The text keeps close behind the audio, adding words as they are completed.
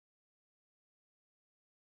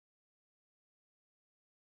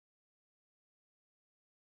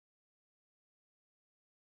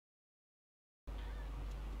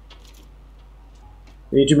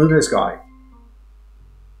We need to move this guy.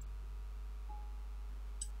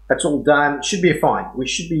 That's all done. Should be fine. We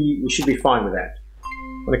should be fine with that.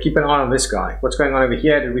 I'm gonna keep an eye on this guy. What's going on over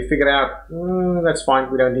here? Did we figure out? That's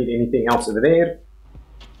fine. We don't need anything else over there.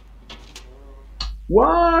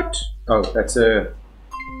 What? Oh, that's a...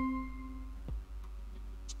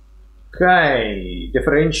 Okay.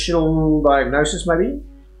 Differential diagnosis, maybe?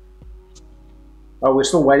 Oh, we're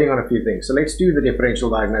still waiting on a few things. So let's do the differential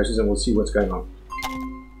diagnosis and we'll see what's going on.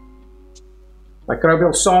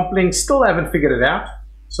 Microbial sampling, still haven't figured it out.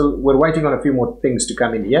 So we're waiting on a few more things to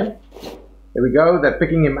come in here. There we go, they're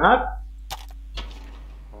picking him up.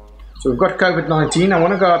 So we've got COVID-19. I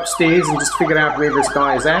want to go upstairs and just figure out where this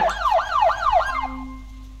guy is at.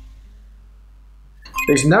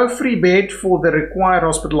 There's no free bed for the required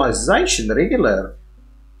hospitalization, regular.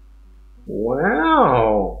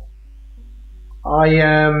 Wow.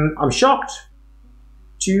 I'm shocked.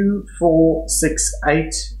 2, 4, 6,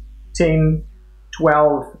 8, 10,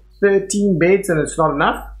 12, 13 beds and it's not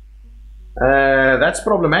enough. That's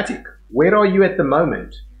problematic. Where are you at the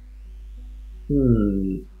moment?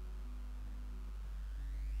 You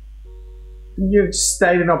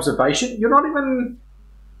stayed in observation? You're not even...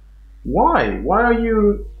 Why? Why are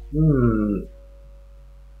you...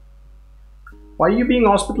 Why are you being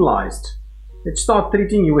hospitalized? Let's start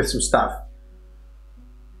treating you with some stuff.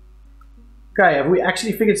 Okay, have we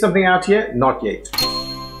actually figured something out here? Not yet.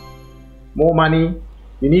 More money.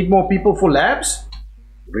 You need more people for labs?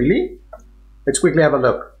 Really? Let's quickly have a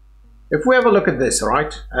look. If we have a look at this,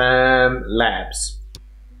 right? Labs.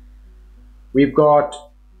 We've got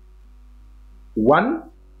 1,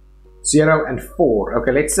 0, and 4.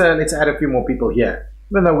 Okay, let's add a few more people here.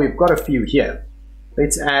 Even though we've got a few here,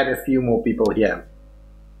 let's add a few more people here.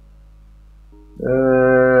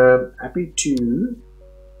 Happy to.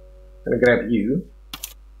 I'm gonna grab you.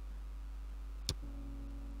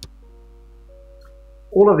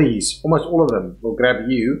 All of these, almost all of them, we'll grab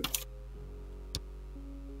you.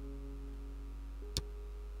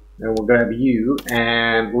 And we'll grab you,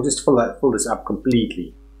 and we'll just fill this up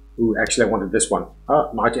completely. Ooh, actually I wanted this one.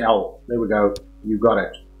 Oh, Mighty L. There we go. You got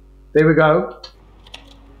it. There we go.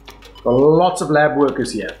 Got lots of lab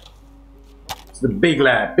workers here. It's the big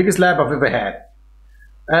lab. Biggest lab I've ever had.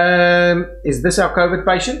 Is this our COVID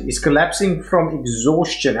patient? He's collapsing from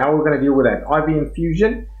exhaustion. How are we going to deal with that? IV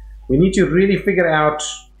infusion. We need to really figure out,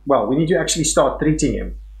 well, we need to actually start treating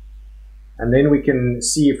him. And then we can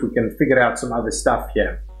see if we can figure out some other stuff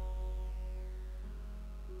here.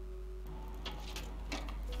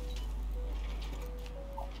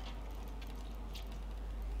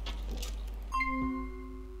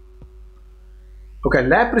 Okay,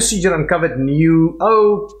 lab procedure uncovered new.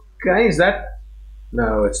 Okay, is that?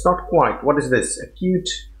 No, it's not quite. What is this? Acute.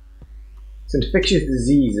 It's infectious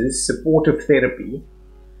diseases, supportive therapy.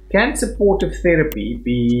 Can supportive therapy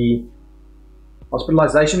be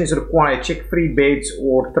hospitalization is required, check free beds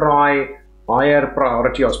or try higher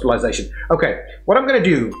priority hospitalization? Okay, what I'm going to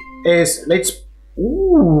do is let's.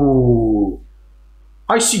 Ooh,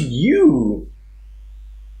 ICU.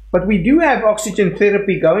 But we do have oxygen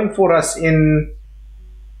therapy going for us in.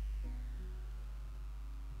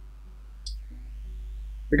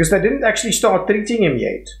 Because they didn't actually start treating him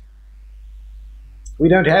yet. We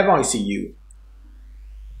don't have ICU.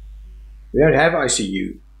 We don't have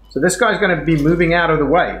ICU. So this guy's going to be moving out of the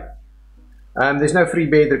way. There's no free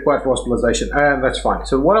bed required for hospitalization. That's fine.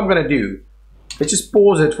 So what I'm going to do, let's just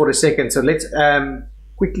pause it for a second. So let's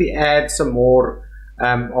quickly add some more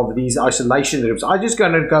of these isolation rooms. I'm just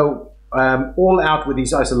going to go all out with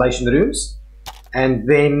these isolation rooms. And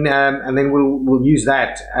then we'll use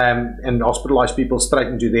that and hospitalize people straight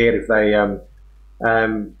into there if they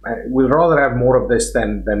we'll rather have more of this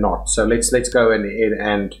than not. So let's go ahead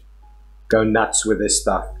and go nuts with this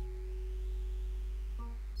stuff.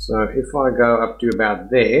 So if I go up to about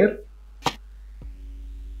there,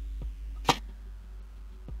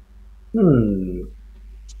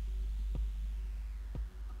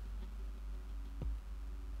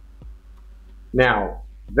 now.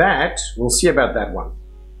 That, we'll see about that one.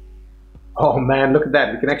 Oh man, look at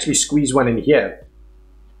that. We can actually squeeze one in here.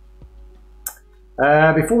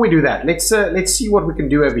 Before we do that, let's see what we can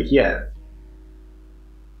do over here.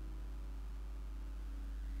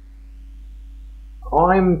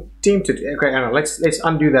 I'm tempted. Okay, Anna, let's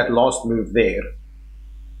undo that last move there.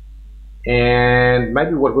 And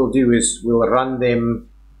maybe what we'll do is we'll run them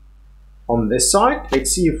on this side.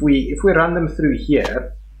 Let's see if we run them through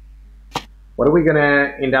here. What are we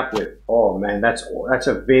gonna end up with? Oh man, that's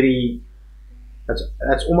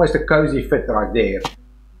almost a cozy fit right there.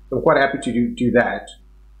 I'm quite happy to do that.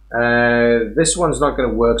 This one's not going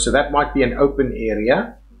to work, so that might be an open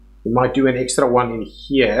area. We might do an extra one in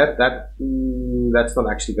here. That's not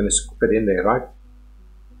actually going to fit in there, right?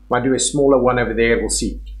 Might do a smaller one over there. We'll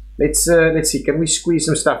see. Let's see. Can we squeeze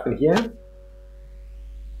some stuff in here?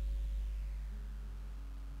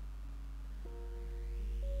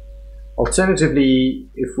 Alternatively,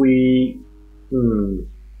 if we...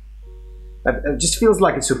 It just feels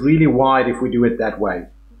like it's really wide if we do it that way.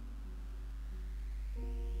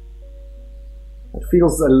 It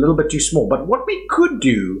feels a little bit too small. But what we could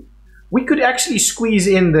do, we could actually squeeze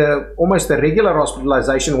in almost the regular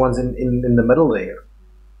hospitalization ones in the middle there.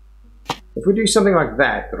 If we do something like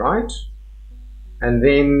that, right? And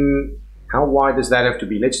then, how wide does that have to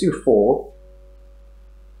be? Let's do 4.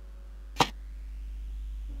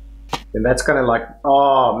 And that's kind of like,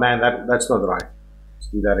 oh man, that's not right. Let's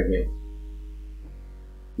do that again.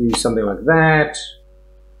 Do something like that.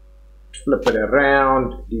 Flip it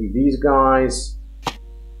around. Do these guys.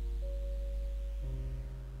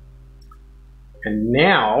 And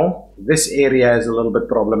now, this area is a little bit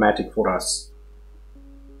problematic for us.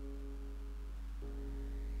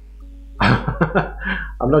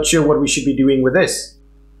 I'm not sure what we should be doing with this.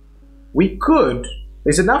 We could...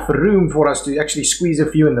 There's enough room for us to actually squeeze a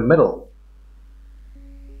few in the middle.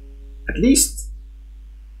 At least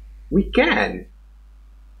we can.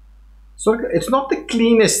 So it's not the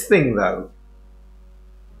cleanest thing though.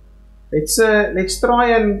 Let's try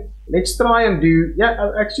and do,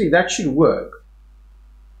 yeah, actually that should work.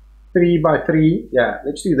 3 by 3, yeah,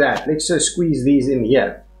 let's do that. Let's squeeze these in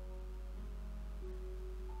here.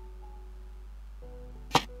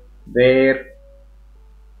 There.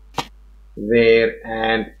 There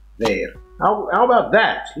and there. How about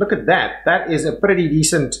that? Look at that. That is a pretty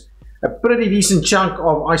decent chunk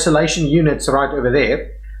of isolation units right over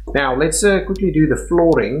there. Now let's quickly do the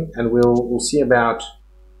flooring, and we'll see about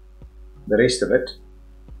the rest of it.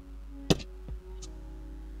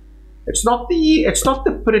 It's not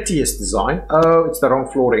the prettiest design. Oh, it's the wrong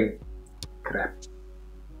flooring. Crap.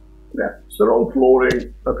 It's the wrong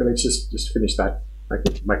flooring. Okay, let's just finish that.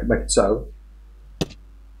 Make it so.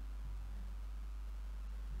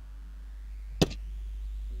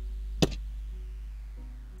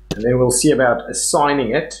 And then we'll see about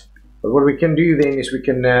assigning it. But what we can do then is we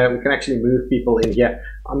can actually move people in here.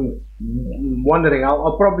 I'm wondering,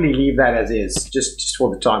 I'll probably leave that as is, just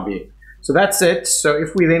for the time being. So that's it. So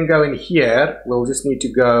if we then go in here, we'll just need to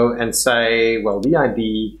go and say, well,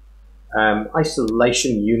 VID,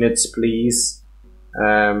 isolation units, please.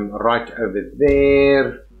 Right over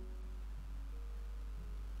there.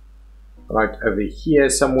 Right over here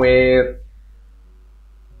somewhere.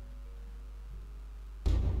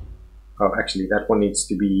 Oh, actually, that one needs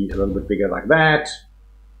to be a little bit bigger like that.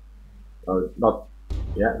 Oh, not,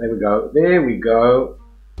 yeah, there we go. There we go.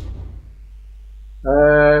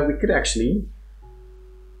 We could actually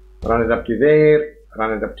run it up to there,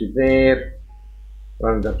 run it up to there,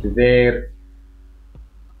 run it up to there.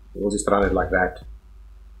 We'll just run it like that.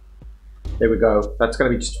 There we go. That's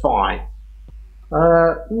going to be just fine.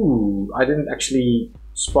 Ooh, I didn't actually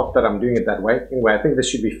spot that I'm doing it that way. Anyway, I think this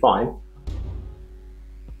should be fine.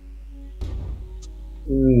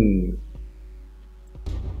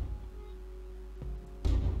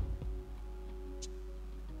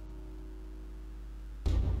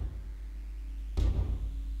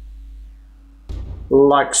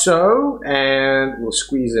 Like so, and we'll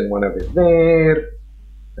squeeze in one over there,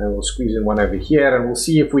 and we'll squeeze in one over here, and we'll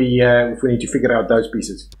see if we need to figure out those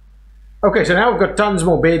pieces. Okay, so now we've got tons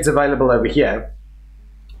more beds available over here.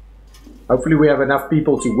 Hopefully we have enough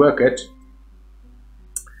people to work it.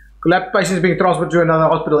 Collapsed patients being transferred to another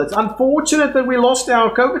hospital. It's unfortunate that we lost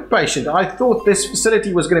our COVID patient. I thought this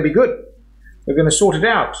facility was going to be good. We're going to sort it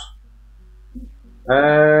out.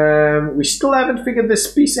 We still haven't figured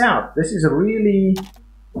this piece out. This is really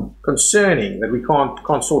concerning that we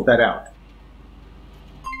can't sort that out.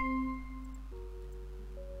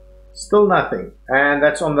 Still nothing. And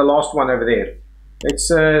that's on the last one over there. Let's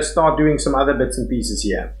start doing some other bits and pieces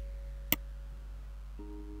here.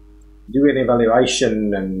 Do an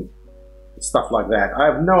evaluation and stuff like that. I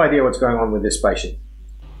have no idea what's going on with this patient.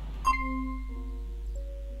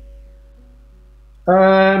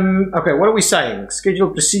 Okay, what are we saying?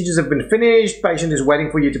 Scheduled procedures have been finished. Patient is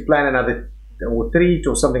waiting for you to plan another or treat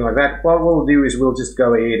or something like that. What we'll do is we'll just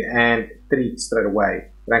go ahead and treat straight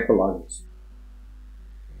away. Tranquilizers.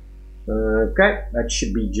 Okay, that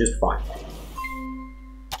should be just fine.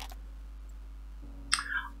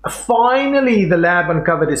 Finally, the lab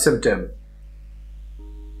uncovered a symptom.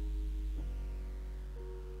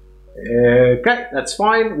 Okay, that's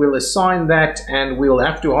fine. We'll assign that and we'll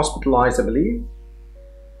have to hospitalize, I believe.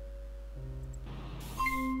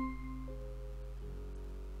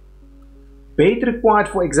 bed required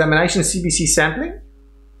for examination CBC sampling?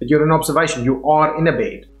 But you're in observation, you are in a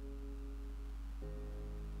bed.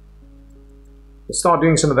 We'll start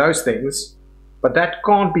doing some of those things, but that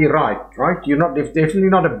can't be right? You're not, definitely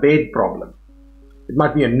not a bed problem. It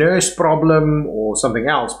might be a nurse problem or something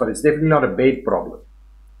else, but it's definitely not a bed problem.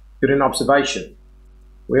 You're in observation.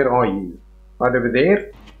 Where are you? Right over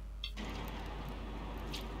there?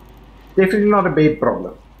 Definitely not a bed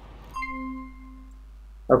problem.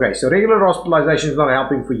 Okay, so regular hospitalization is not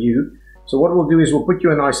helping for you. So what we'll do is we'll put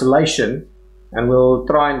you in isolation and we'll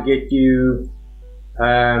try and get you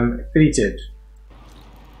treated.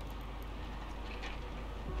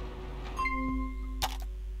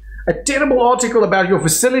 A terrible article about your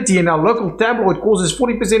facility in our local tabloid causes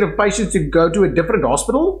 40% of patients to go to a different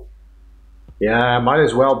hospital? Yeah, might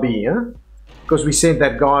as well be, huh? Because we sent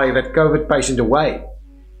that guy, that COVID patient away.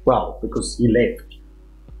 Well, because he left.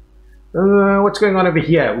 What's going on over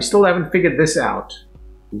here? We still haven't figured this out.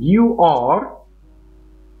 You are...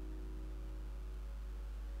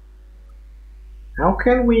 How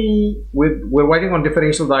can we... We're waiting on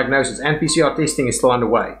differential diagnosis and PCR testing is still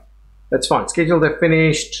underway. That's fine. Scheduled and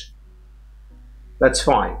finished. That's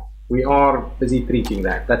fine. We are busy treating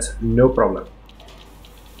that. That's no problem.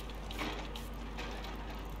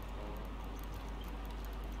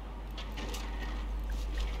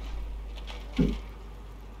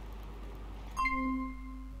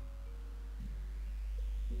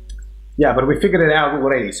 Yeah, but we figured it out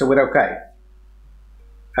already, so we're okay.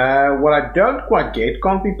 What I don't quite get,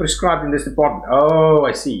 can't be prescribed in this department. Oh,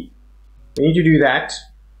 I see. We need to do that.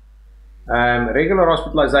 Regular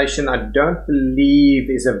hospitalization, I don't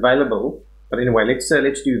believe is available. But anyway, let's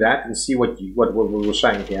do that and see what we're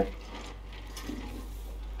saying here.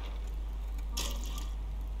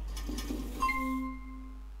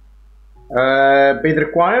 Bed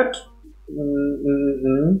required.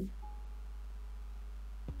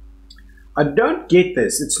 I don't get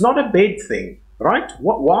this. It's not a bed thing, right?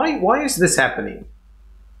 Why is this happening?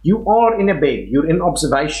 You are in a bed. You're in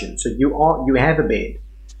observation, so you have a bed.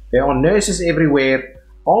 There are nurses everywhere.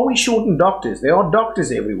 Are we short on doctors? There are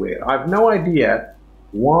doctors everywhere. I have no idea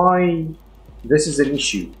why this is an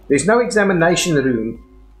issue. There's no examination room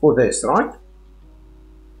for this, right?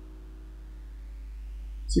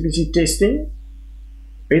 CBC testing.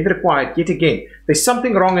 Bed required yet again. There's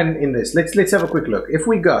something wrong in this. Let's have a quick look. If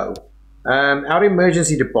we go, our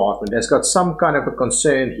emergency department has got some kind of a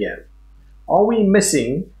concern here. Are we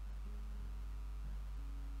missing?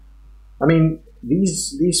 I mean,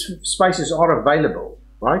 these spaces are available,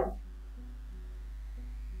 right?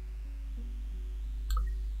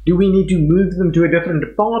 Do we need to move them to a different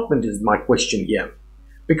department is my question here.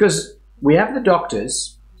 Because we have the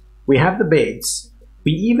doctors, we have the beds,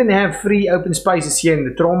 we even have free open spaces here in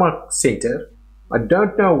the trauma center. I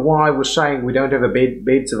don't know why we're saying we don't have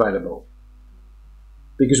beds available.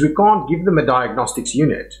 Because we can't give them a diagnostics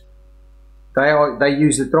unit. They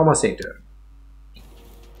use the trauma center.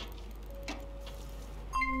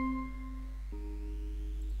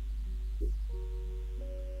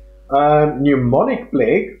 Pneumonic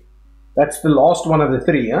plague, that's the last one of the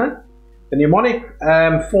three, huh? The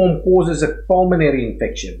pneumonic form causes a pulmonary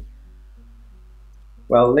infection.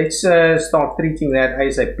 Well, let's start treating that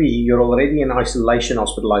ASAP. You're already in isolation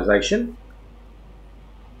hospitalization.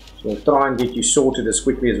 So we'll try and get you sorted as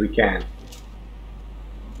quickly as we can.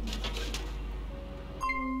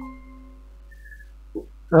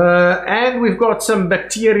 And we've got some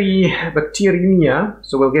bacteremia,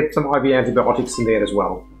 so we'll get some IV antibiotics in there as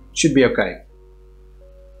well. Should be okay.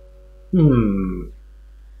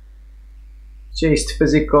 Chest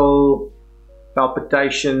physical,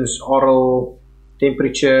 palpitations, oral,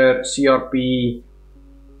 temperature, CRP,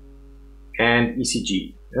 and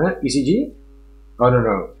ECG. ECG? Oh,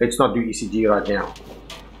 no. Let's not do ECG right now.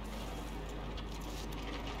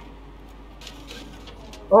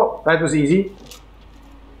 Oh, that was easy.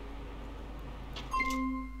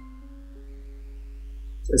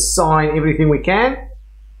 Assign everything we can.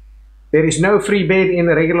 There is no free bed in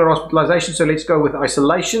the regular hospitalization, so let's go with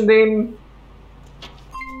isolation then.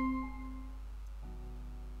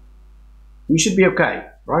 We should be okay,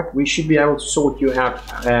 right? We should be able to sort you out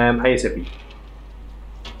ASAP.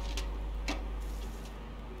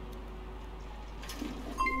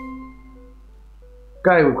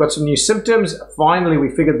 Okay, we've got some new symptoms. Finally, we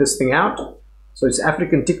figured this thing out. So it's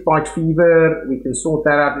African tick bite fever. We can sort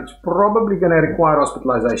that out. It's probably going to require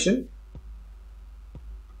hospitalization.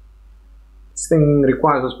 This thing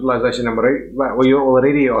requires hospitalization. Well, you're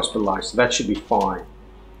already hospitalized, so that should be fine.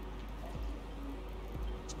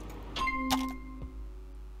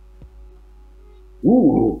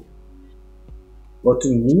 Ooh.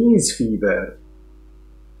 Botany's fever.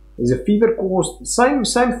 There's a fever caused, same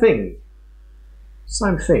thing.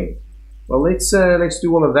 Same thing. Well, let's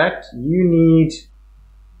do all of that. You need.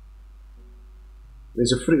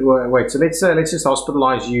 There's a free. Wait. So let's just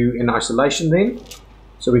hospitalize you in isolation then,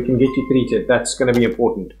 so we can get you treated. That's going to be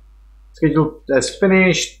important. Schedule as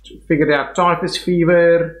finished. Figured out typhus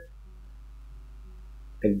fever.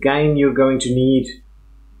 Again, you're going to need.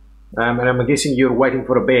 And I'm guessing you're waiting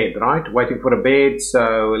for a bed, right? Waiting for a bed.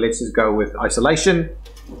 So let's just go with isolation.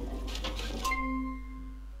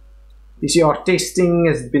 PCR testing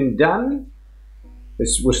has been done.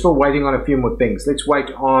 We're still waiting on a few more things. Let's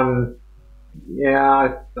wait on,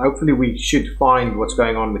 yeah, hopefully we should find what's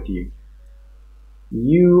going on with you.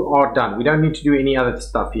 You are done. We don't need to do any other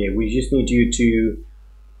stuff here. We just need you to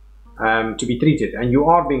be treated, and you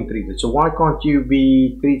are being treated. So why can't you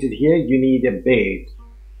be treated here? You need a bed.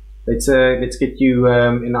 Let's get you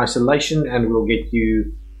in isolation, and we'll get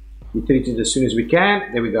you treated as soon as we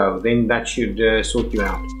can. There we go. Then that should sort you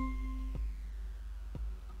out.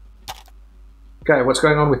 Okay, what's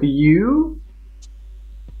going on with you?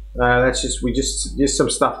 That's just some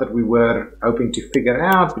stuff that we were hoping to figure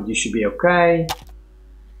out, but you should be okay.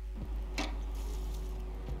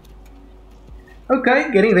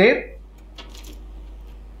 Okay, getting there.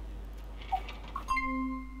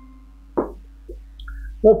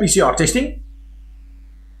 More PCR testing.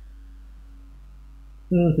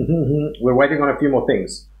 We're waiting on a few more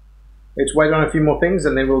things. Let's wait on a few more things,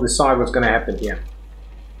 and then we'll decide what's going to happen here.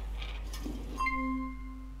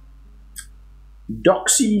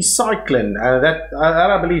 Doxycycline, that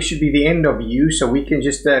I believe should be the end of you, so we can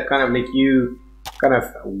just kind of let you kind of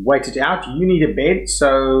wait it out. You need a bed,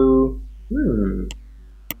 so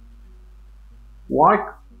why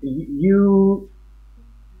you?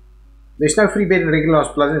 There's no free bed in regular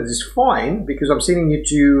Pleasant. It's fine because I'm sending you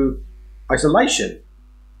to isolation,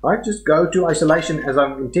 right? Just go to isolation as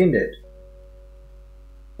I've intended.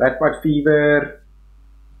 Rat bite fever.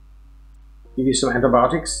 Give you some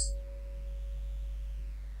antibiotics.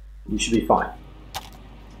 You should be fine.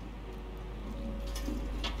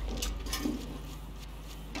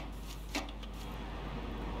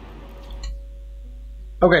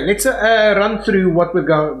 Okay, let's run through what we've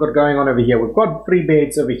got going on over here. We've got 3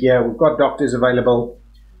 beds over here. We've got doctors available.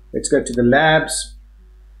 Let's go to the labs.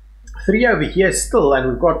 3 over here still, and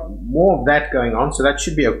we've got more of that going on, so that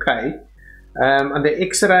should be okay. On the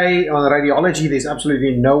X-ray, on the radiology, there's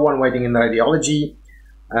absolutely no one waiting in the radiology.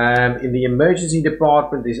 In the emergency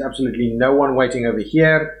department, there's absolutely no one waiting over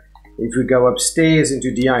here. If we go upstairs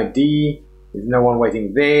into DID, there's no one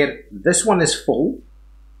waiting there. This one is full,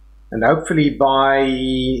 and hopefully by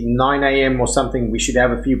 9 AM or something, we should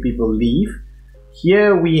have a few people leave.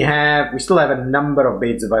 Here we still have a number of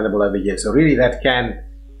beds available over here, so really that can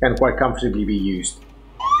quite comfortably be used.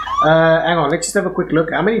 Hang on, let's just have a quick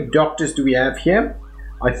look. How many doctors do we have here?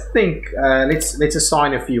 I think let's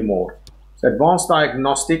assign a few more. So advanced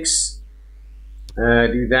diagnostics,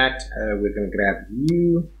 do that. We're going to grab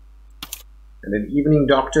you, and then evening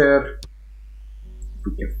doctor. If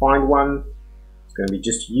we can find one, it's going to be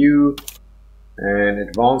just you, and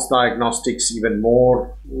advanced diagnostics even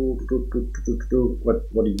more. What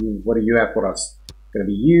do you have for us? It's going to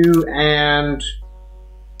be you, and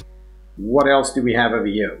what else do we have over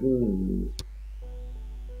here?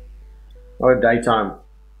 Not a daytime.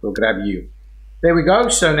 We'll grab you. There we go.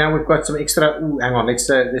 So now we've got some extra. Hang on. Let's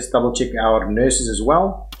double check our nurses as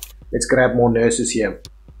well. Let's grab more nurses here.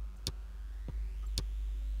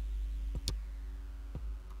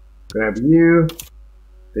 Grab you.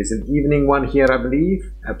 There's an evening one here, I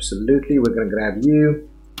believe. Absolutely. We're going to grab you.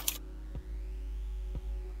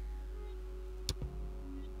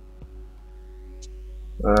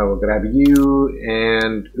 We'll grab you,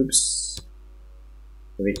 and oops.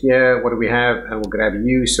 Over here, what do we have? And we'll grab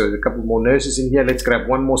you. So there's a couple more nurses in here. Let's grab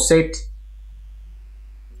one more set.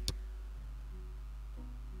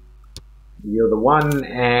 You're the one,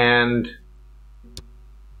 and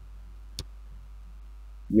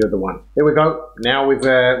you're the one. There we go. Now we've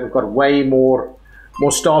got way more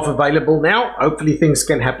staff available now. Hopefully things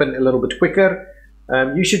can happen a little bit quicker.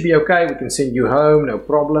 You should be okay. We can send you home, no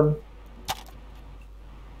problem.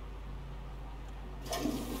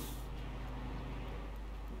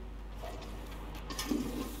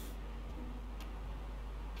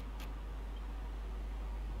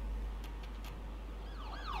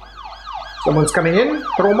 Someone's coming in.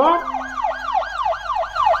 Trauma.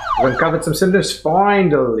 We've uncovered some symptoms.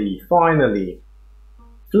 Finally.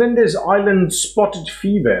 Flinders Island spotted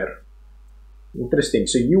fever. Interesting.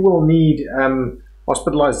 So you will need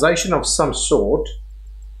hospitalization of some sort.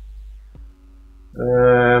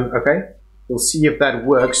 Okay. We'll see if that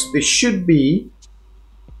works. There should be...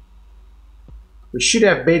 We should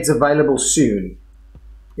have beds available soon.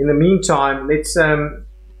 In the meantime, let's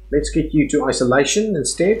get you to isolation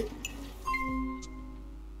instead.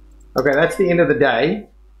 Okay, that's the end of the day.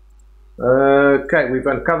 Okay, we've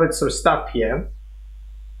uncovered some stuff here.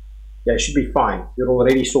 Yeah, it should be fine. You're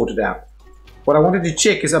already sorted out. What I wanted to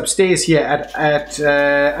check is upstairs here at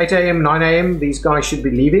 8 AM, 9 AM. These guys should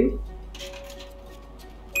be leaving.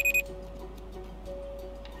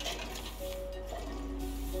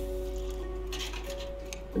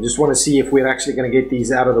 I just want to see if we're actually going to get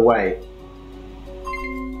these out of the way.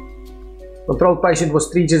 Controlled patient was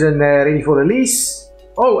treated and ready for release.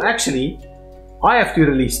 Oh, actually, I have to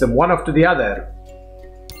release them one after the other.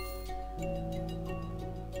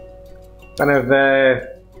 Kind of,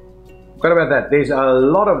 what about that? There's a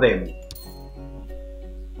lot of them.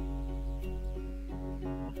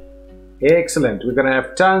 Excellent. We're going to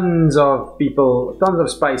have tons of people, tons of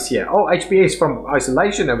space here. Oh, HPS from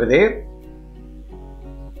isolation over there.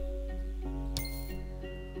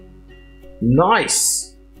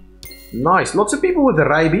 Nice. Nice. Lots of people with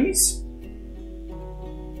rabies.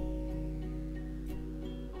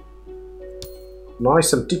 Nice.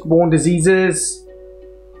 Some tick-borne diseases.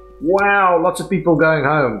 Wow. Lots of people going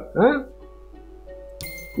home. Huh?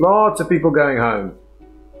 Lots of people going home.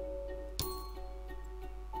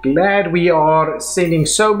 Glad we are sending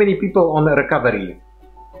so many people on a recovery.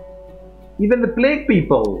 Even the plague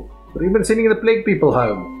people. We're even sending the plague people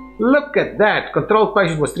home. Look at that. Controlled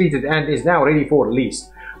patient was treated and is now ready for release.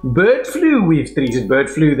 Bird flu, we've treated bird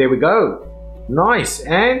flu. There we go. Nice.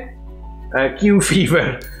 And Q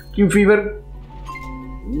fever. Q fever.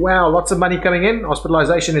 Wow, lots of money coming in.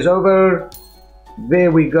 Hospitalization is over.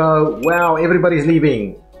 There we go. Wow, everybody's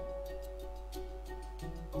leaving.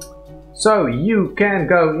 So you can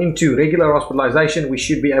go into regular hospitalization. We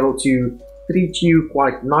should be able to treat you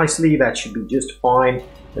quite nicely. That should be just fine.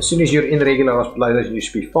 As soon as you're in regular hospitalization, you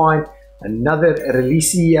should be fine. Another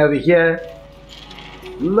releasee over here.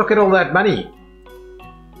 Look at all that money.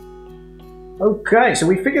 Okay, so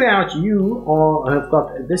we figured out you have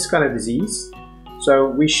got this kind of disease. So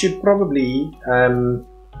we should probably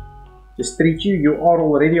just treat you. You are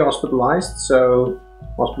already hospitalized, so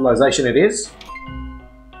hospitalization it is.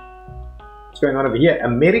 What's going on over here?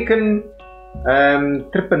 American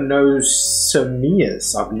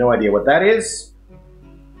trypanosomias. I have no idea what that is.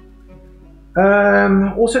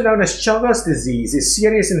 Also known as Chagas disease, is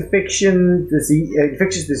serious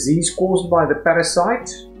infectious disease caused by the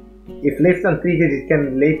parasite. If left untreated, it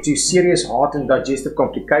can lead to serious heart and digestive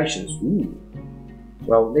complications. Ooh.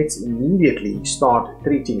 Well, let's immediately start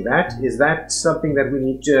treating that. Is that something that we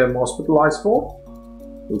need to hospitalize for?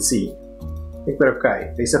 We'll see. I think we're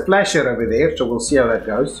okay. There's a flasher over there, so we'll see how that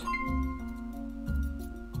goes.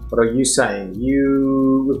 What are you saying?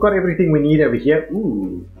 We've got everything we need over here.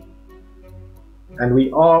 Ooh. And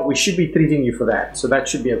we should be treating you for that, so that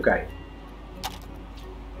should be okay.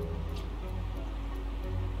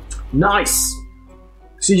 Nice!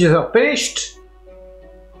 Procedures are finished.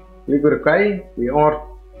 We're okay. We are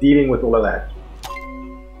dealing with all of that.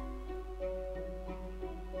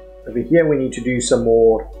 Over here we need to do some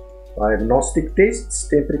more diagnostic tests,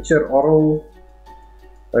 temperature, oral,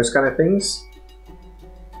 those kind of things.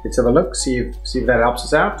 Let's have a look, see if that helps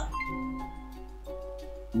us out.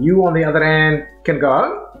 You, on the other hand, can go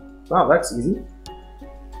home. Wow, that's easy.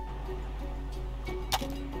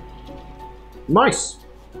 Nice.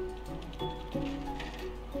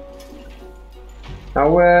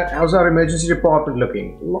 How's our emergency department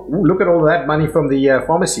looking? Look at all that money from the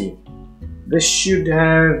pharmacy. This should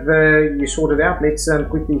have you sorted out. Let's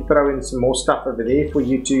quickly throw in some more stuff over there for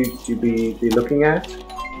you to be looking at.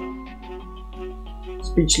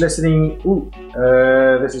 Speech listening. Ooh,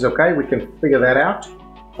 this is okay. We can figure that out.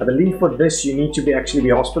 I believe for this you need to actually be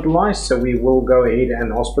hospitalized, so we will go ahead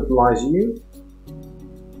and hospitalize you.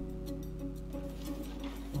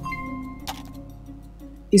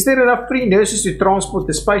 Is there enough free nurses to transport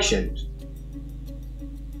this patient?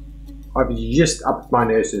 I've just upped my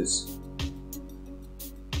nurses.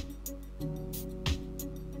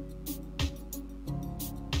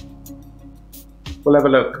 We'll have a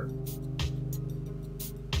look.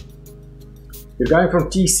 You're going from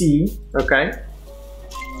TC, okay.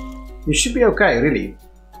 You should be okay, really.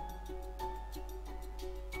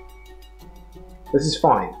 This is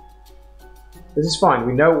fine. This is fine.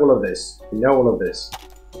 We know all of this. We know all of this.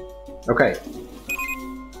 Okay.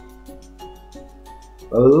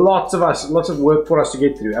 Lots of work for us to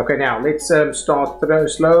get through. Okay, now let's start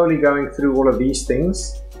slowly going through all of these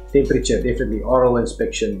things. Temperature, definitely. Oral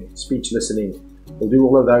inspection, speech listening. We'll do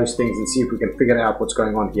all of those things and see if we can figure out what's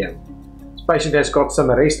going on here. This patient has got some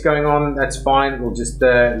arrest going on. That's fine. We'll just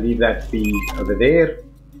leave that be over there.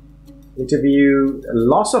 Interview.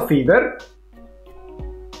 Loss of fever.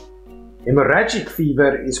 Hemorrhagic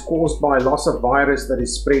fever is caused by loss of virus that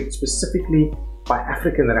is spread specifically by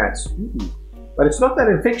African rats. But it's not that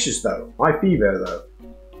infectious though. High fever though.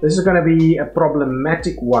 This is going to be a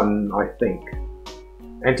problematic one, I think.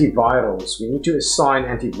 Antivirals. We need to assign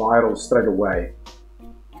antivirals straight away.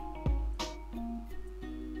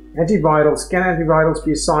 Antivirals. Can antivirals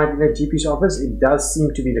be assigned in a GP's office? It does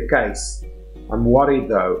seem to be the case. I'm worried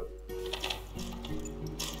though.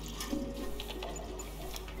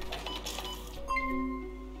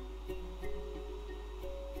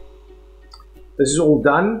 This is all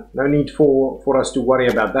done. No need for us to worry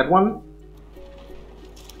about that one.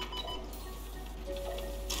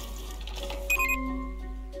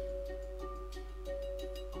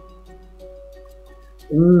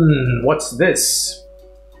 What's this?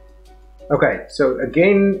 Okay, so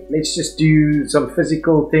again, let's just do some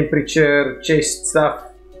physical temperature, chest stuff,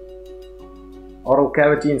 oral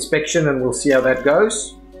cavity inspection, and we'll see how that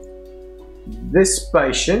goes. This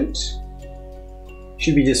patient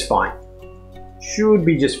should be just fine. Should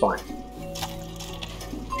be just fine.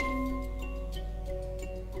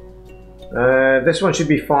 This one should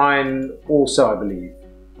be fine also, I believe.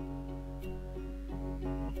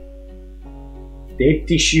 Dead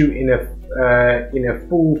tissue in a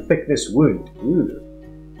full thickness wound. Ooh.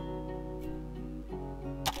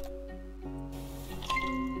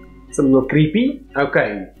 It's a little creepy.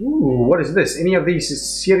 Okay. Ooh, what is this? Any of these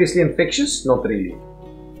is seriously infectious? Not really.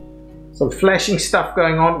 Some flashing stuff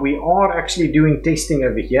going on. We are actually doing testing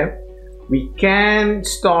over here. We can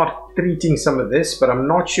start treating some of this, but I'm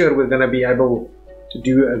not sure we're going to be able to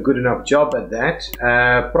do a good enough job at that.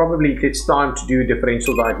 Probably it's time to do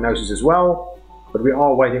differential diagnosis as well. But we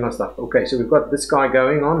are waiting on stuff. Okay, so we've got this guy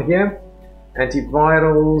going on here.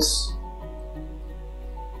 Antivirals.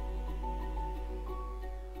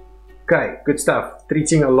 Okay, good stuff.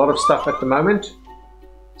 Treating a lot of stuff at the moment.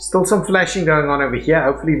 Still some flashing going on over here.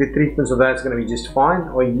 Hopefully the treatments of that is going to be just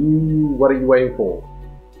fine. What are you waiting for?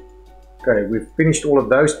 Okay, we've finished all of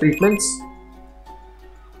those treatments.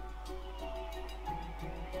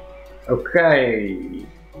 Okay.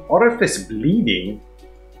 Orifice bleeding.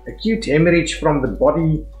 Acute hemorrhage from the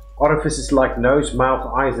body orifices like nose, mouth,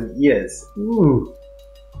 eyes and ears. Ooh.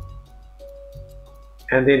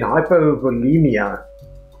 And then hypovolemia.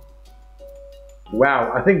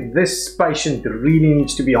 Wow, I think this patient really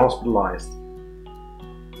needs to be hospitalized.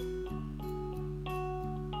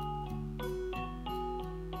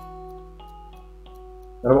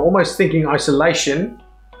 I'm almost thinking isolation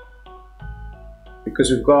because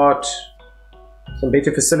we've got some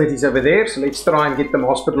better facilities over there, so let's try and get them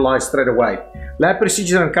hospitalized straight away. Lab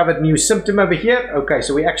procedure uncovered new symptom over here. Okay,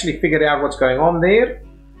 so we actually figured out what's going on there.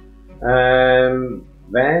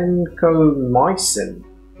 Vancomycin.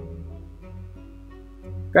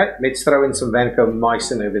 Okay, let's throw in some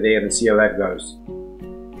vancomycin over there and see how that goes.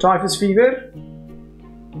 Typhus fever.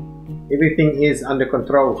 Everything is under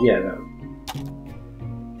control here though.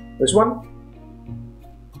 This one.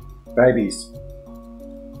 Rabies.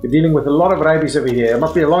 We're dealing with a lot of rabies over here. There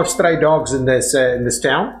must be a lot of stray dogs in this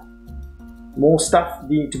town. More stuff to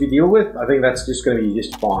be dealt with. I think that's just going to be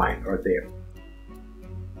just fine right there.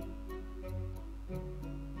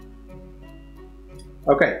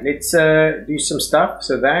 Okay, let's do some stuff.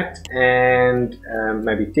 So that and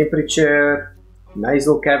maybe temperature,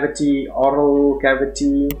 nasal cavity, oral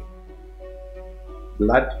cavity,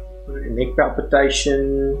 blood, neck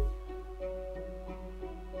palpitation.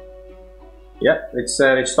 Yeah, let's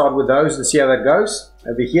start with those and see how that goes.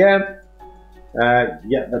 Over here,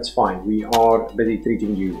 yeah, that's fine. We are busy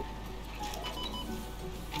treating you.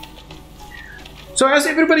 So, how's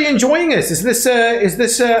everybody enjoying this? Is this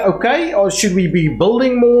okay, or should we be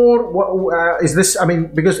building more? What, is this? I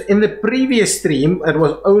mean, because in the previous stream it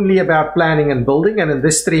was only about planning and building, and in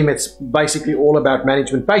this stream it's basically all about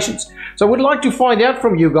management patients. So, I would like to find out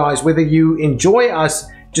from you guys whether you enjoy us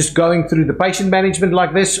just going through the patient management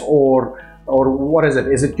like this, or what is it?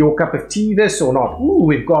 Is it your cup of tea, this or not? Ooh,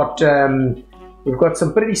 we've got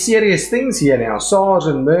some pretty serious things here now. SARS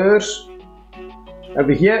and MERS.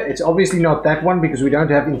 Over here, it's obviously not that one because we don't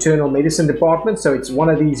have internal medicine department, so it's one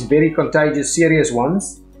of these very contagious, serious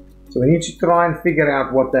ones. So we need to try and figure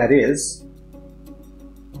out what that is.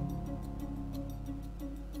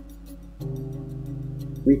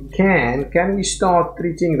 Can we start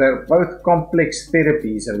treating? They're both complex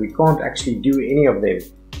therapies and we can't actually do any of them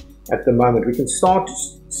at the moment. We can start to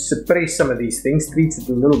suppress some of these things, treat it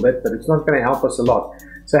a little bit, but it's not going to help us a lot.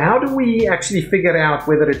 So how do we actually figure out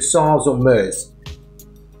whether it's SARS or MERS?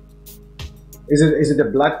 Is it a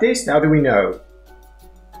blood test? How do we know?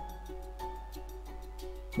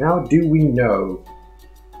 How do we know?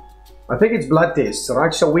 I think it's blood tests,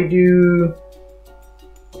 right? So we do...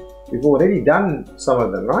 We've already done some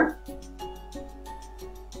of them, right?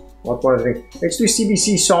 What one of the things? Let's do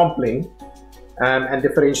CBC sampling and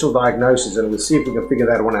differential diagnosis, and we'll see if we can figure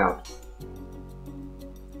that one out.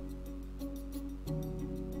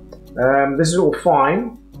 This is all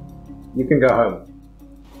fine. You can go home.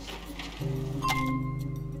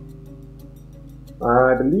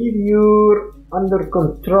 I believe you're under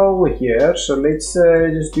control here, so let's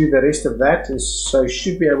just do the rest of that, and so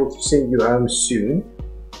should be able to send you home soon.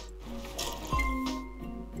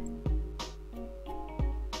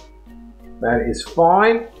 That is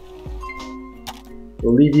fine.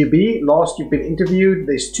 We'll leave you be. Last you've been interviewed.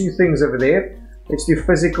 There's two things over there. Let's do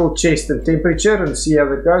physical, chest and temperature and see how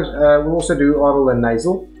that goes. We'll also do oral and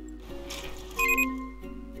nasal.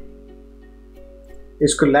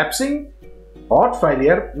 Is collapsing. Heart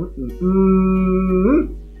failure.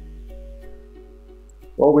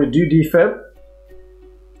 Well, we'll do defib.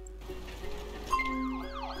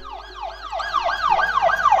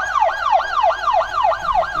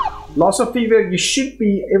 Loss of fever, you should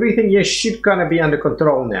be, everything here should kind of be under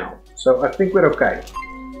control now. So I think we're okay.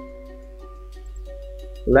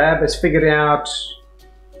 Lab has figured out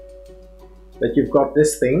that you've got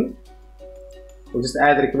this thing. We'll just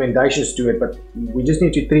add recommendations to it, but we just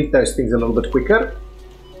need to treat those things a little bit quicker.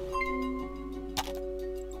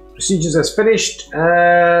 Procedures has finished.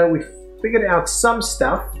 We've figured out some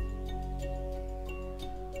stuff.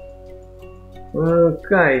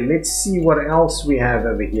 Okay, let's see what else we have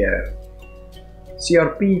over here.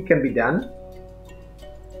 CRP can be done.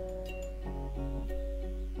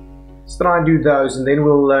 Let's try and do those, and then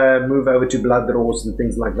we'll move over to blood draws and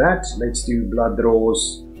things like that. Let's do blood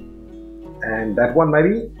draws and that one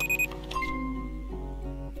maybe.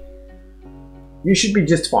 You should be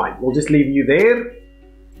just fine. We'll just leave you there.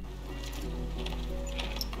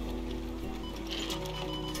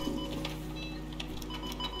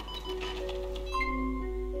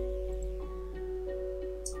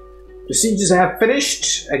 Procedures have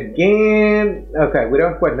finished. Again, okay, we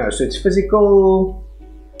don't quite know. So it's physical.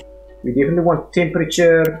 We definitely want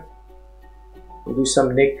temperature. We'll do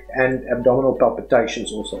some neck and abdominal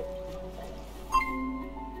palpitations also.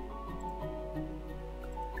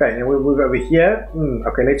 Okay, now we'll move over here.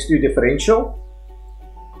 Okay, let's do differential.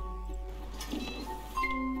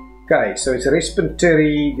 Okay, so it's a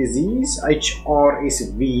respiratory disease,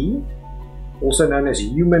 HRSV, also known as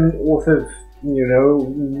human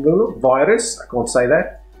virus. I can't say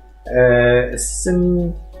that.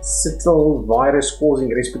 Syncytial virus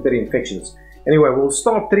causing respiratory infections. Anyway, we'll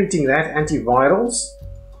start treating that. Antivirals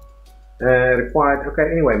required.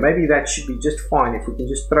 Okay, anyway, maybe that should be just fine. If we can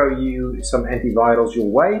just throw you some antivirals your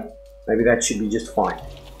way, maybe that should be just fine.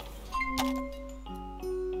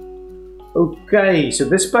 Okay, so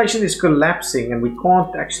this patient is collapsing and we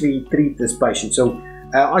can't actually treat this patient. So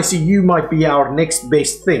ICU might be our next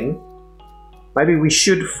best thing. Maybe we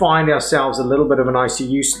should find ourselves a little bit of an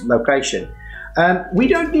ICU location. We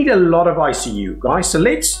don't need a lot of ICU, guys. So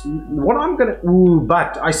but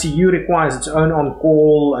ICU requires its own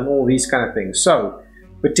on-call and all these kind of things. So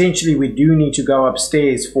potentially we do need to go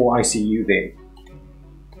upstairs for ICU then.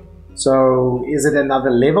 So is it another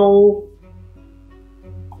level?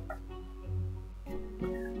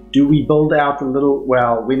 Do we build out a little,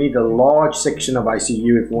 well, we need a large section of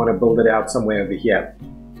ICU if we want to build it out somewhere over here.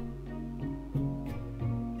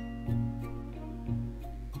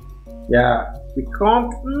 Yeah, we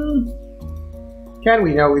can't. Can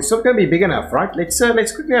we? No, it's not going to be big enough, right? Let's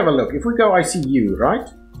quickly have a look. If we go ICU, right?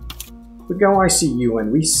 If we go ICU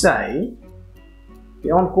and we say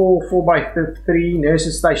the on-call 4x3,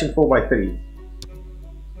 nurses station 4x3.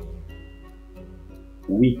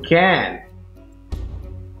 We can.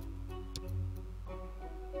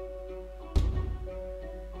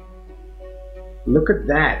 Look at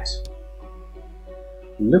that.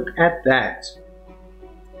 Look at that.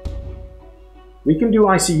 We can do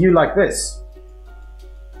ICU like this.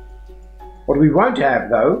 What we won't have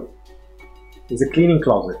though is a cleaning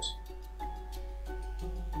closet.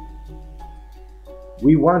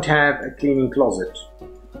 We won't have a cleaning closet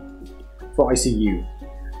for ICU.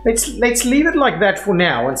 Let's leave it like that for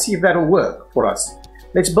now and see if that'll work for us.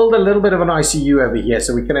 Let's build a little bit of an ICU over here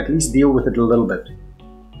so we can at least deal with it a little bit.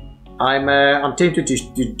 I'm tempted to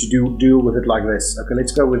deal with it like this. Okay,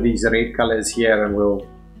 let's go with these red colors here and we'll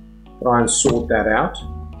try and sort that out.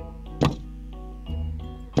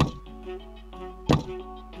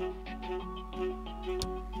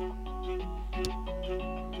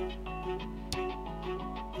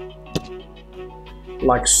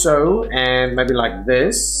 like so, and maybe like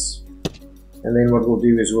this. And then what we'll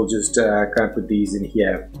do is we'll just kind of put these in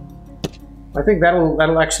here. I think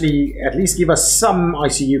that'll actually at least give us some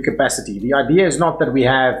ICU capacity. The idea is not that we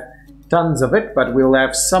have tons of it, but we'll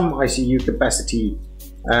have some ICU capacity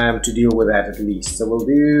to deal with that at least. So we'll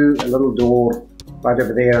do a little door right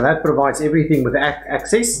over there, and that provides everything with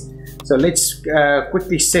access. So let's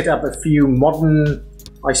quickly set up a few modern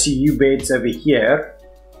ICU beds over here.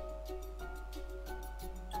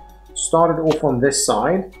 Start it off on this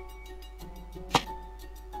side.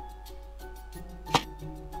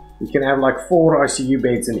 We can have like 4 ICU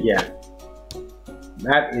beds in here.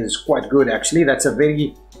 That is quite good actually. That's a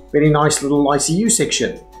very nice little ICU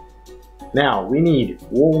section. Now we need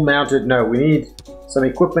wall mounted, no, we need some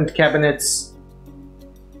equipment cabinets.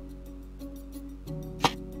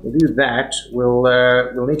 We'll do that.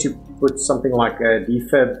 We'll need to put something like a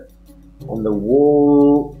defib on the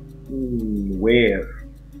wall. Where?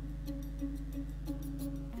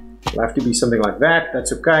 It'll have to be something like that.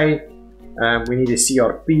 That's okay. We need a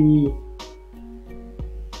CRP.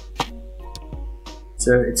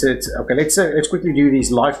 So it's okay. Let's quickly do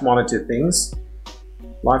these life monitor things.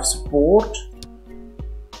 Life support.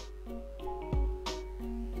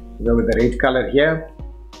 We'll go with the red color here.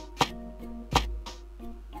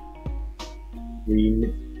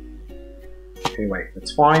 Anyway,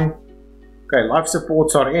 that's fine. Okay, life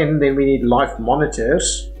supports are in. Then we need life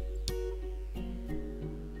monitors.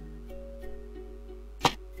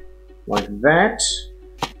 Like that.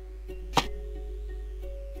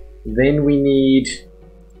 Then we need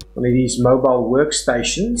one of these mobile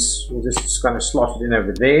workstations. We'll just kind of slot it in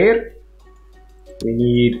over there. We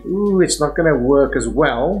need, it's not going to work as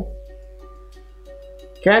well.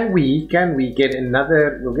 Can we get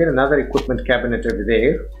another, we'll get another equipment cabinet over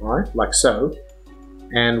there, right, like so.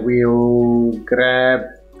 And we'll grab,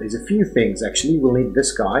 there's a few things actually. We'll need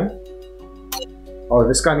this guy. Oh,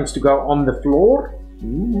 this guy needs to go on the floor.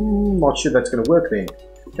 Not sure that's going to work then.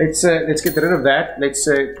 Let's get rid of that. Let's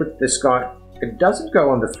put this guy. It doesn't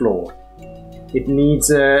go on the floor. It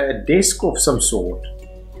needs a desk of some sort.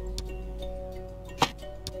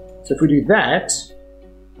 So if we do that,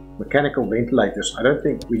 mechanical ventilators. I don't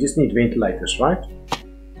think we just need ventilators, right?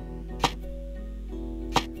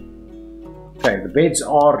 Okay, the beds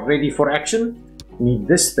are ready for action. We need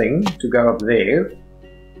this thing to go up there.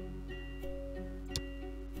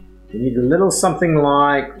 We need a little something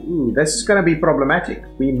like, this is going to be problematic.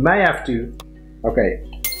 We may have to, okay,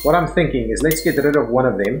 what I'm thinking is let's get rid of one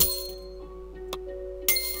of them.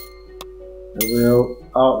 And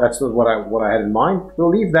oh, that's not what I had in mind. We'll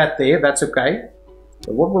leave that there, that's okay.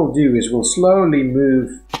 But what we'll do is we'll slowly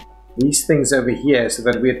move these things over here so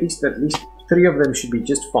that we at least 3 of them should be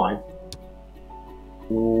just fine.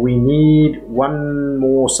 We need one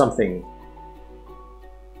more something.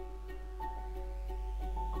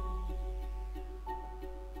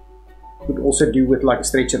 Could also do with like a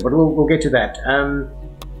stretcher, but we'll get to that.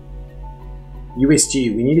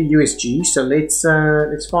 USG, we need a USG, so let's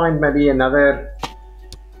find maybe another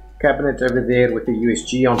cabinet over there with a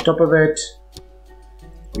USG on top of it.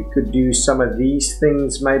 We could do some of these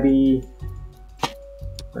things maybe.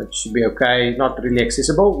 That should be okay. Not really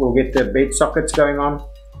accessible. We'll get the bed sockets going on.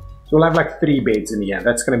 So we'll have like 3 beds in here.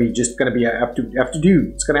 That's going to be just going to be have to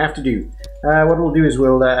do. It's going to have to do. What we'll do is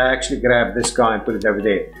we'll actually grab this guy and put it over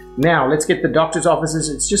there. Now let's get the doctor's offices.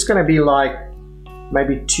 It's just going to be like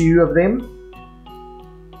maybe 2 of them.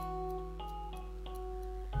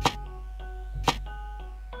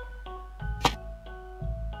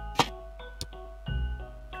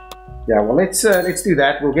 Yeah, well, let's do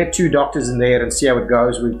that. We'll get 2 doctors in there and see how it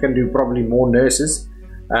goes. We can do probably more nurses.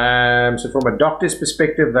 So from a doctor's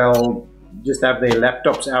perspective, they'll just have their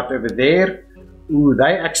laptops out over there.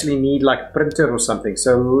 They actually need like a printer or something.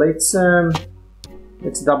 So let's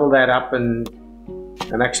double that up and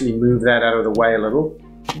actually move that out of the way a little.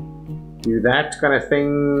 Do that kind of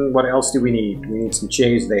thing. What else do we need? We need some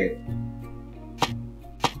chairs there.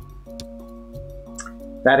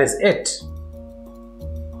 That is it.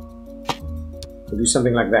 We'll do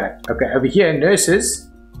something like that. Okay, over here, nurses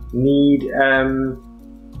need an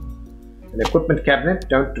equipment cabinet.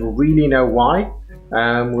 Don't really know why.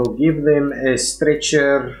 We'll give them a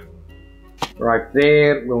stretcher right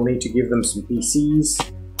there. We'll need to give them some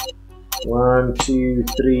PCs. 1, 2,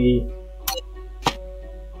 3.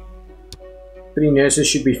 3 nurses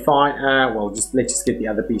should be fine. Well, let's just get the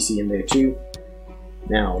other PC in there too.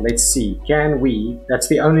 Now, let's see. Can we? That's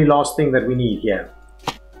the only last thing that we need here.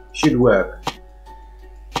 Should work.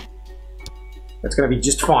 That's going to be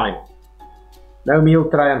just fine. No meal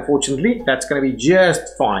tray, unfortunately. That's going to be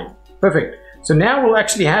just fine. Perfect. So now we'll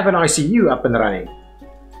actually have an ICU up and running.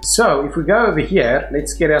 So if we go over here,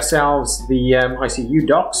 let's get ourselves the ICU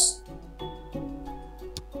docs.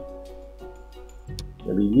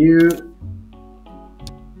 WU.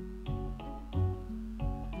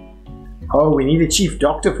 Oh, we need a chief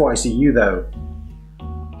doctor for ICU though.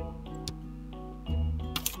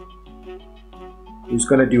 Who's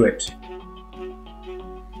gonna do it?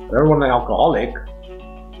 I don't want an alcoholic.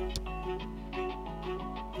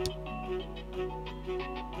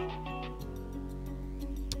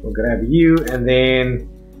 We'll grab you, and then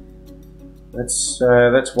that's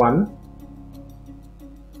one.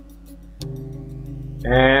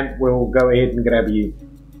 And we'll go ahead and grab you.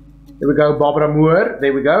 There we go, Barbara Moore.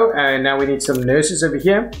 There we go. And now we need some nurses over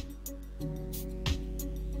here.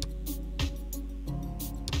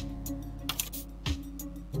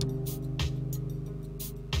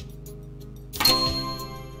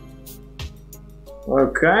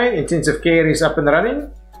 Okay, intensive care is up and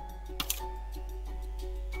running.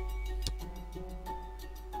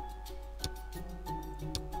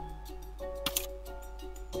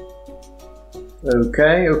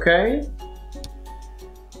 Okay, okay.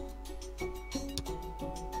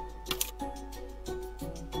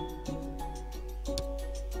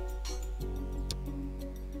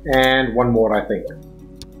 And one more, I think.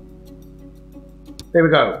 There we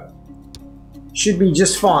go. Should be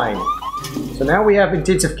just fine. So now we have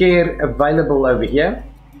intensive care available over here.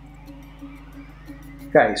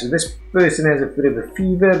 Okay, so this person has a bit of a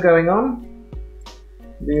fever going on.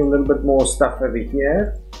 Do a little bit more stuff over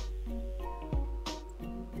here.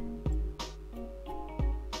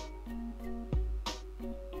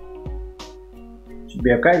 Should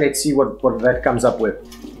be okay. Let's see what that comes up with.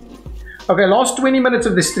 Okay, last 20 minutes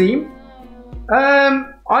of the stream.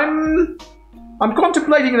 I'm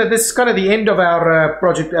contemplating that this is kind of the end of our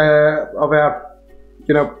project,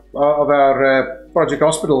 project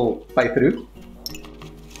hospital playthrough.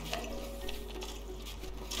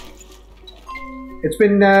 It's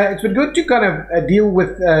been good to kind of deal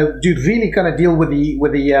with,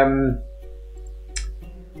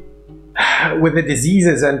 with the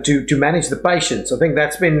diseases and to manage the patients. I think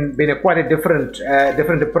that's been quite a different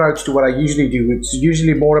approach to what I usually do. It's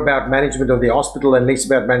usually more about management of the hospital and less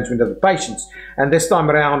about management of the patients. And this time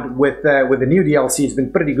around with the new DLC, it's been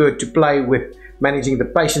pretty good to play with managing the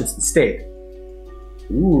patients instead.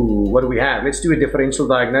 Ooh, what do we have? Let's do a differential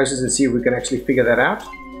diagnosis and see if we can actually figure that out.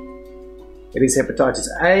 It is hepatitis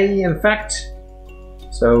A, in fact.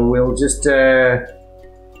 So we'll just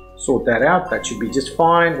sort that out. That should be just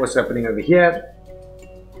fine. What's happening over here?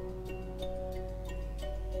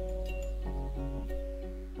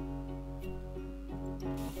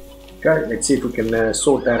 Okay, let's see if we can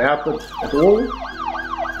sort that out at all.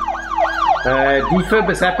 Defib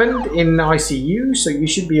has happened in ICU, so you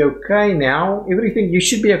should be okay now. Everything, you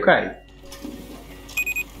should be okay.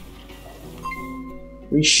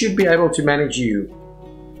 We should be able to manage you.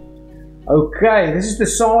 Okay, this is the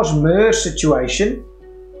SARS-MERS situation.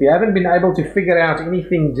 We haven't been able to figure out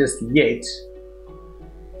anything just yet.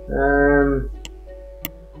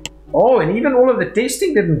 Oh, and even all of the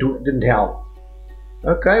testing didn't help.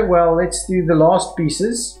 Okay, well, let's do the last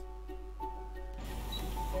pieces.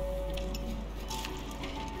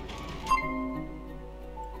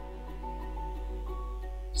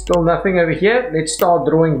 Still nothing over here. Let's start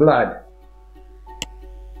drawing blood.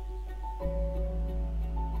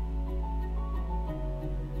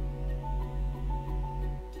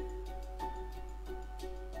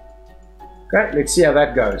 Okay, let's see how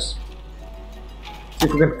that goes. See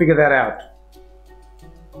if we can figure that out.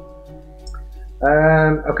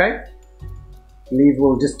 Okay. I believe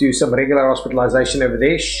we'll just do some regular hospitalization over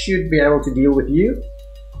there. Should be able to deal with you.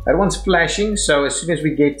 That one's flashing, so as soon as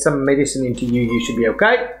we get some medicine into you, you should be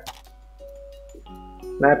okay.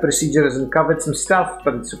 That procedure has uncovered some stuff,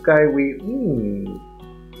 but it's okay.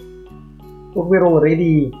 We're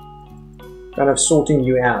already kind of sorting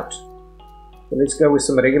you out. So let's go with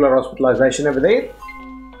some regular hospitalization over there.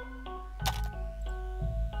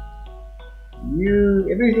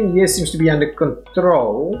 Everything here seems to be under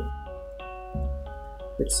control.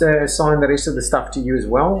 Let's assign the rest of the stuff to you as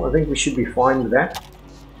well. I think we should be fine with that.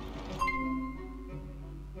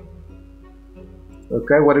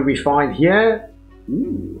 Okay, what did we find here?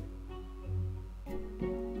 Ooh.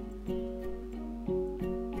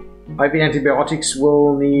 IV antibiotics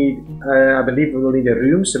will need, I believe we will need a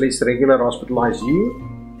room, so let's regular hospitalize you.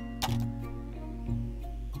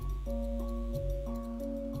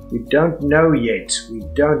 We don't know yet. We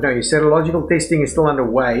don't know. Your serological testing is still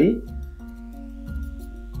underway.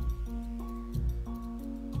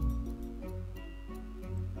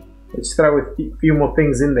 Let's throw a few more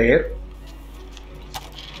things in there.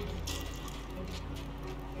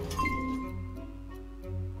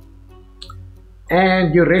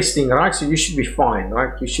 And you're resting, right? So you should be fine,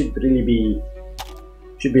 right? You should really be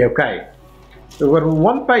okay. So we've got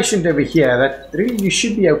one patient over here that really you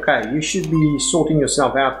should be okay. You should be sorting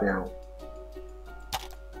yourself out now.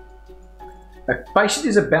 A patient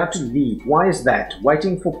is about to leave. Why is that?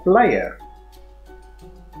 Waiting for player.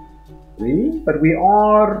 Really? But we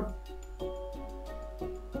are,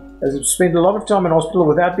 as we've spent a lot of time in hospital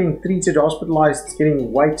without being treated, hospitalized,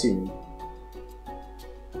 getting waiting.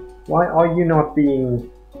 Why are you not being...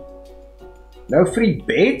 No free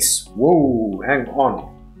beds? Whoa, hang on.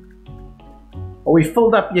 Are we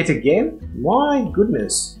filled up yet again? My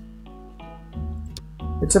goodness.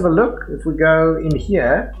 Let's have a look. If we go in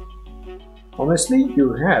here, honestly,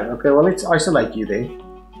 you have. Okay, well, let's isolate you then.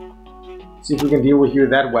 See if we can deal with you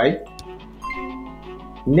that way.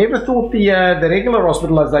 Never thought the regular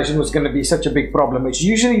hospitalization was going to be such a big problem. It's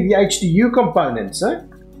usually the HDU components, eh?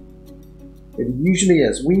 It usually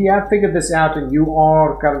is. We have figured this out and you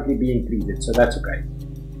are currently being treated, so that's okay.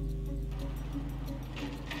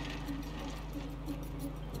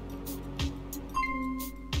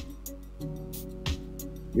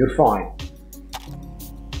 You're fine.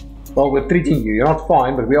 Well, we're treating you. You're not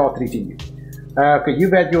fine, but we are treating you. Okay,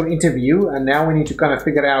 you've had your interview, and now we need to kind of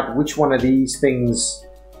figure out which one of these things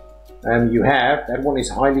you have. That one is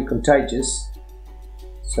highly contagious.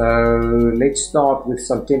 So let's start with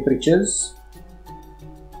some temperatures.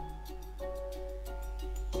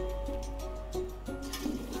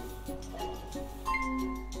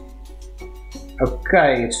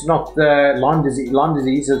 Okay, it's not Lyme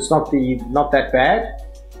disease, so it's not that bad.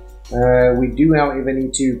 We do, however,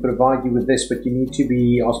 need to provide you with this, but you need to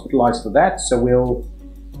be hospitalized for that. So we'll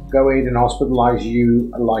go ahead and hospitalize you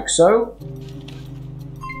like so.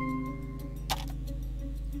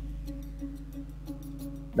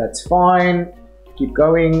 That's fine. Keep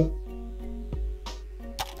going.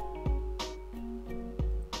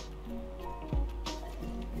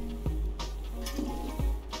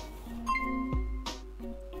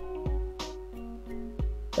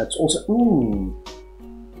 That's also... Ooh.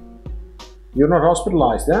 You're not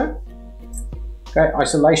hospitalized, huh? Okay,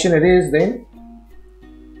 isolation it is then.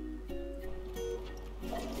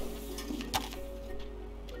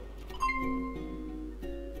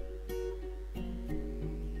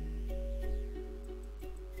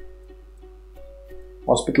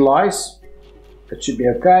 Hospitalize. That should be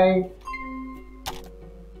okay.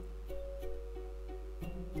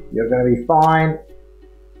 You're going to be fine.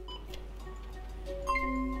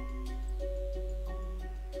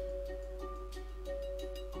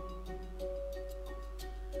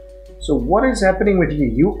 So what is happening with you?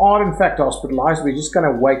 You are in fact hospitalized. We're just kind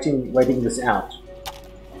of waiting this out.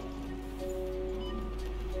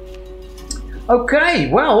 Okay,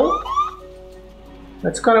 well,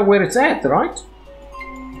 that's kind of where it's at, right?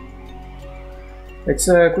 Let's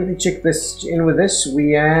quickly check this in with this.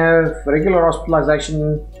 We have regular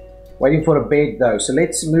hospitalization, waiting for a bed though. So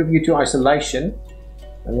let's move you to isolation,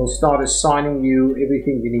 and we'll start assigning you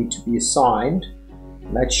everything you need to be assigned.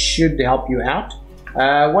 And that should help you out.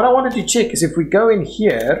 What I wanted to check is if we go in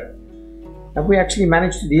here, have we actually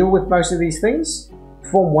managed to deal with most of these things?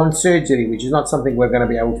 Perform one surgery, which is not something we're going to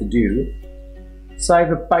be able to do.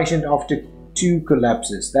 Save a patient after 2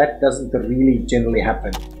 collapses. That doesn't really generally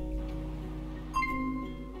happen.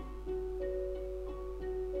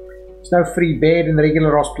 There's no free bed in the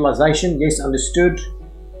regular hospitalization. Yes, understood.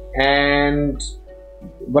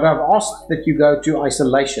 But I've asked that you go to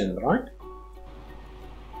isolation, right?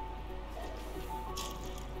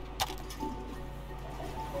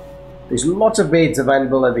 There's lots of beds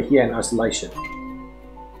available over here in isolation.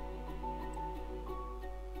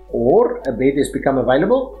 Or a bed has become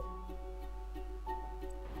available.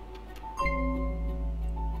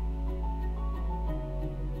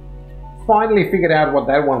 Finally figured out what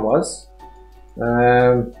that one was.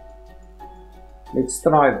 Let's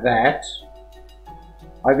try that.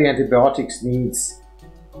 IV antibiotics needs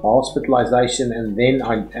hospitalization and then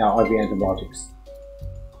IV antibiotics.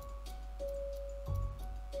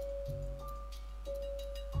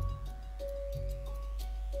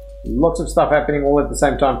 Lots of stuff happening all at the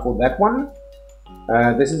same time for that one.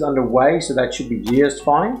 This is underway, so that should be just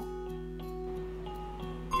fine.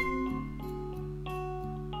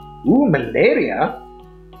 Ooh, malaria.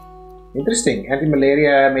 Interesting.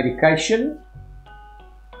 Anti-malaria medication.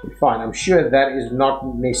 Fine. I'm sure that is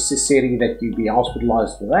not necessary that you be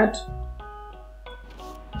hospitalized for that.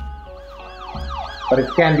 But it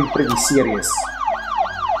can be pretty serious.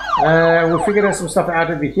 We'll figure out some stuff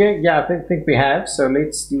out over here. Yeah, I think we have. So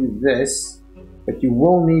let's do this. But you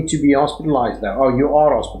will need to be hospitalized though. Oh, you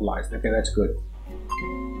are hospitalized. Okay, that's good.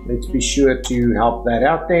 Let's be sure to help that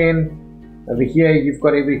out then. Over here, you've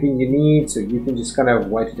got everything you need, so you can just kind of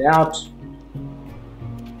wait it out.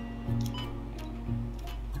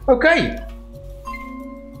 Okay.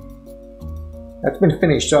 That's been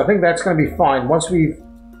finished, so I think that's going to be fine. Once we've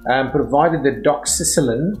provided the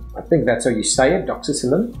doxycycline, I think that's how you say it,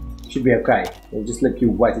 doxycycline, should be okay. We'll just let you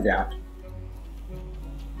wait it out.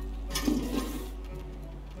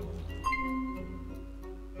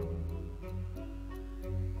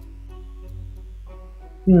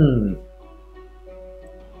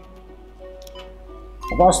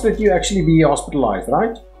 I've asked that you actually be hospitalized,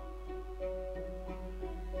 right?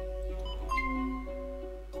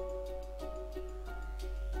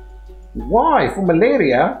 Why? For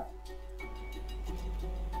malaria?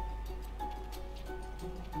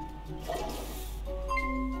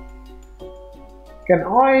 Can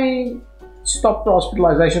I stop the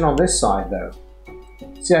hospitalization on this side though?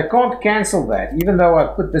 See, I can't cancel that. Even though I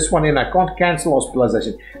put this one in, I can't cancel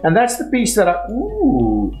hospitalization. And that's the piece that I...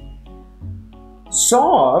 Ooh!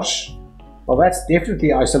 SARS? Well, that's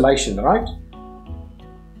definitely isolation, right?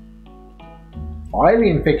 Highly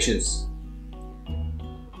infectious.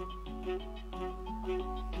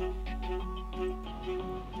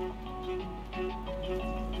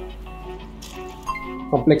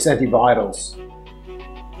 Complex antivirals.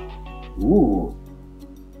 Ooh.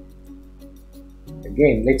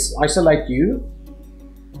 Again, let's isolate you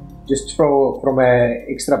just from an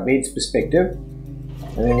extra bed's perspective.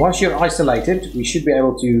 And then once you're isolated, we should be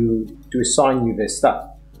able to assign you this stuff.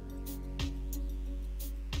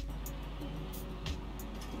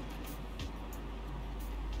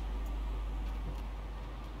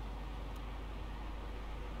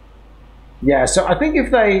 Yeah, so I think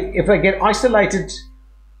if they get isolated,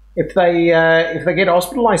 if they get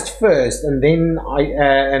hospitalized first, and then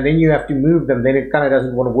you have to move them, then it kind of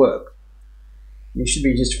doesn't want to work. You should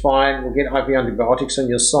be just fine. We'll get IV antibiotics on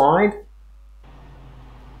your side.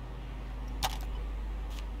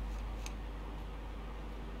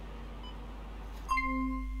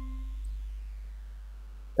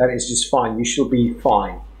 That is just fine. You should be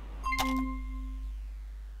fine.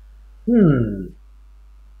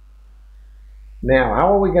 Now,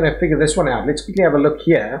 how are we going to figure this one out? Let's quickly have a look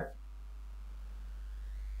here.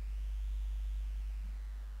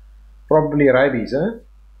 Probably rabies, huh?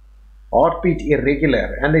 Heartbeat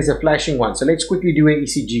irregular, and there's a flashing one. So let's quickly do an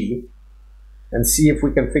ECG and see if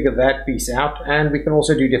we can figure that piece out. And we can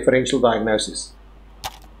also do differential diagnosis.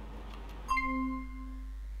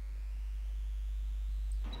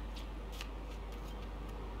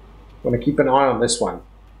 Want to keep an eye on this one.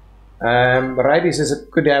 Rabies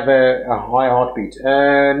could have a high heartbeat.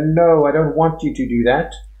 No, I don't want you to do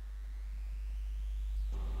that.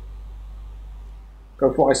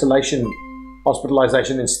 Go for isolation,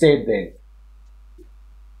 hospitalization instead then.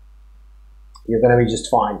 You're going to be just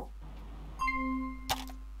fine.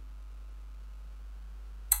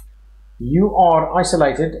 You are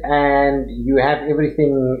isolated and you have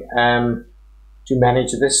everything to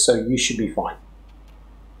manage this, so you should be fine.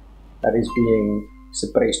 That is being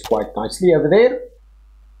suppressed quite nicely over there.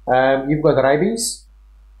 You've got rabies.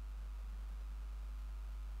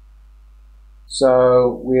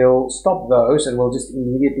 So we'll stop those and we'll just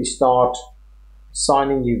immediately start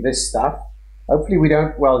assigning you this stuff. Hopefully we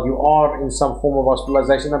don't, well, you are in some form of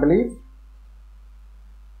hospitalization, I believe.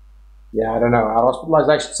 Yeah, I don't know. Our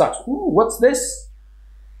hospitalization sucks. Ooh, what's this?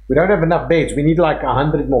 We don't have enough beds. We need like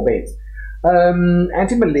 100 more beds.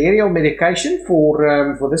 Anti-malarial medication for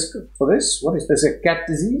this. What is this? A cat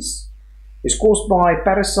disease? It's caused by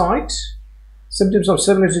parasite. Symptoms are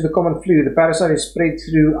similar to the common flu. The parasite is spread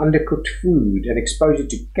through undercooked food and exposure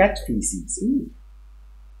to cat feces. Ooh.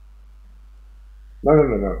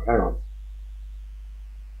 No. Hang on.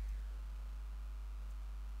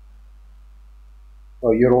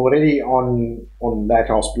 Oh, you're already on that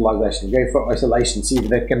hospitalization. Go for isolation. See if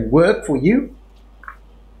that can work for you.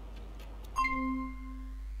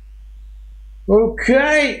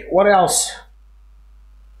 Okay, what else?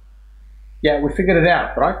 Yeah, we figured it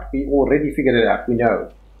out, right? We already figured it out, we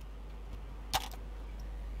know.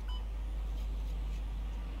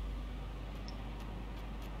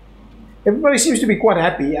 Everybody seems to be quite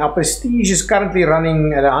happy. Our prestige is currently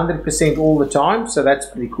running at 100% all the time, so that's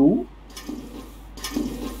pretty cool.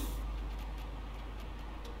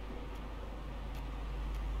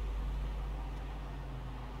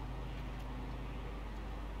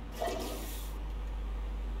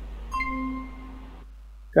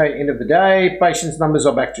 Okay, end of the day, patients' numbers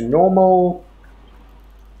are back to normal.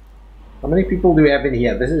 How many people do we have in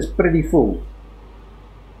here? This is pretty full.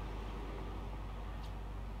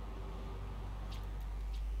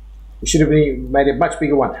 We should have made a much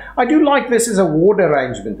bigger one. I do like this as a ward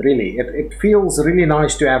arrangement, really. It feels really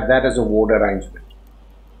nice to have that as a ward arrangement.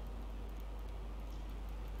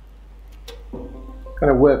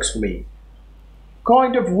 Kind of works for me.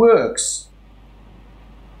 Kind of works.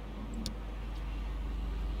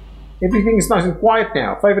 Everything is nice and quiet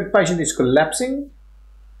now. Favorite patient is collapsing.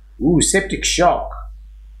 Ooh, septic shock.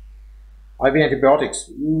 IV antibiotics.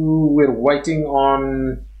 Ooh, we're waiting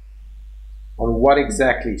on what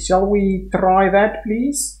exactly? Shall we try that,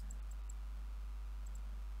 please?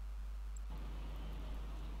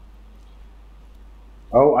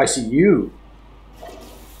 Oh, ICU.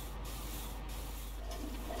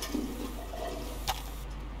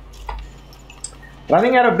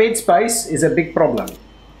 Running out of bed space is a big problem.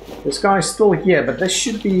 This guy's still here, but this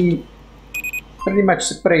should be pretty much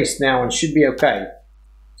suppressed now and should be okay.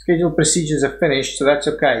 Scheduled procedures are finished, so that's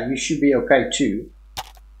okay. You should be okay too.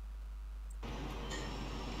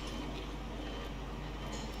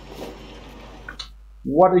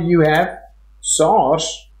 What do you have?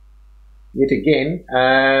 SARS. Yet again.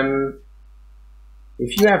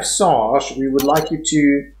 If you have SARS, we would like you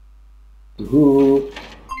to...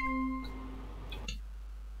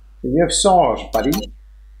 If you have SARS, buddy.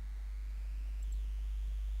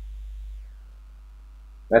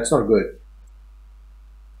 That's not good.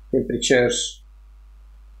 Temperatures.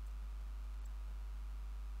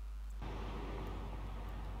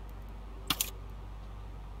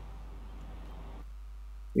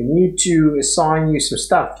 We need to assign you some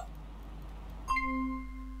stuff.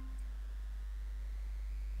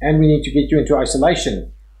 And we need to get you into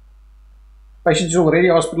isolation. Patient is already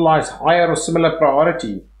hospitalized, higher or similar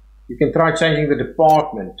priority. You can try changing the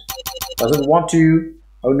department. Doesn't want to.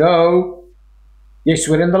 Oh no. Yes,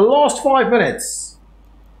 we're in the last 5 minutes.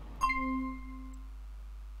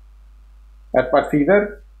 Bad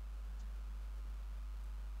fever.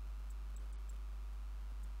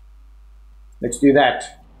 Let's do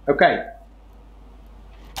that. Okay.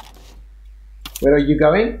 Where are you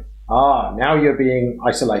going? Ah, now you're being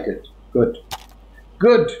isolated. Good.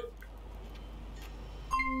 Good.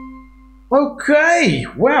 Okay.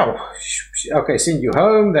 Well. Okay, send you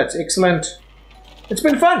home. That's excellent. It's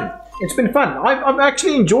been fun. It's been fun. I've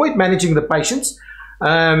actually enjoyed managing the patients.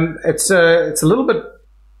 It's a little bit,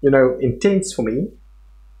 intense for me.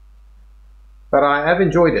 But I have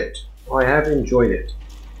enjoyed it. I have enjoyed it.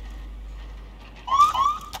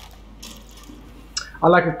 I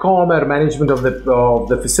like a calmer management of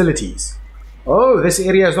the facilities. Oh, this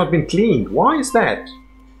area has not been cleaned. Why is that?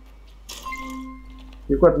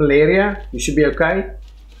 You've got malaria. You should be okay.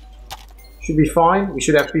 Should be fine. We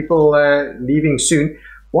should have people leaving soon.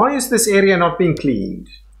 Why is this area not being cleaned?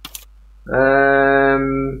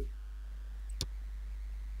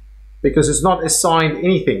 Because it's not assigned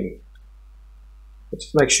anything. Let's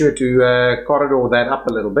just make sure to corridor that up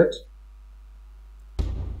a little bit.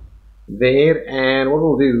 There, and what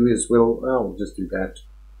we'll do is we'll just do that.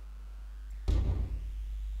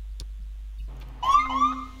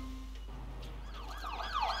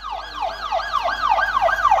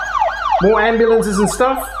 More ambulances and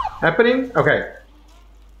stuff happening. Okay.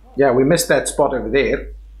 Yeah, we missed that spot over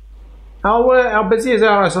there. How busy is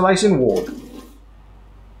our isolation ward?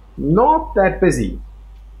 Not that busy.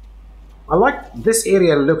 I like this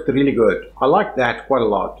area. Looked really good. I like that quite a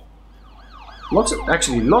lot. Lots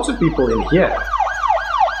of people in here.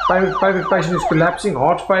 Private patient is collapsing,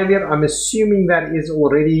 heart failure. I'm assuming that is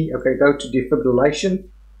already okay. Go to defibrillation.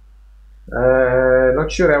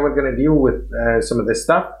 Not sure how we're going to deal with some of this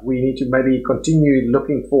stuff. We need to maybe continue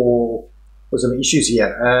looking for some issues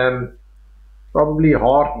here. Probably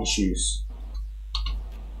heart issues.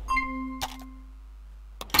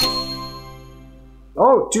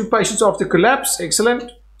 Oh, 2 patients after collapse. Excellent.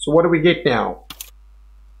 So what do we get now?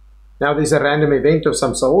 Now there's a random event of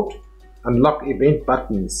some sort. Unlock event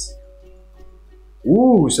buttons.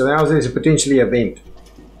 Ooh, so now there's a potentially event.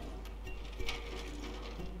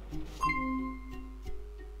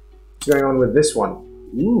 What's going on with this one?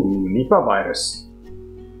 Ooh, Nipah virus.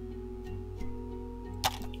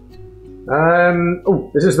 Oh,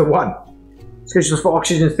 this is the one. Schedules for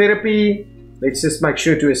oxygen therapy. Let's just make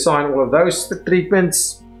sure to assign all of those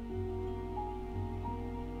treatments.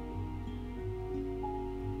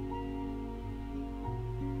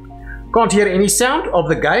 Can't hear any sound of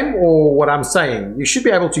the game or what I'm saying. You should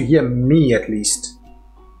be able to hear me at least.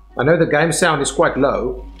 I know the game sound is quite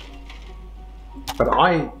low, but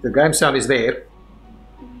the game sound is there.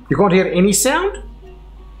 You can't hear any sound?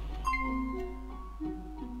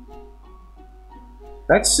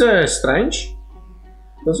 That's strange.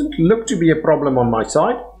 Doesn't look to be a problem on my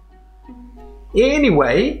side.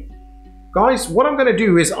 Anyway, guys, what I'm going to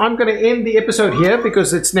do is I'm going to end the episode here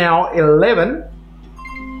because it's now 11.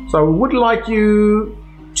 So I would like to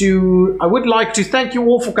thank you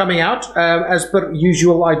all for coming out. As per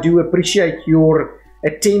usual, I do appreciate your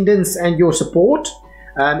attendance and your support.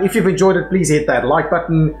 If you've enjoyed it, please hit that like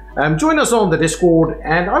button. Join us on the Discord,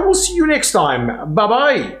 and I will see you next time. Bye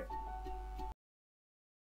bye.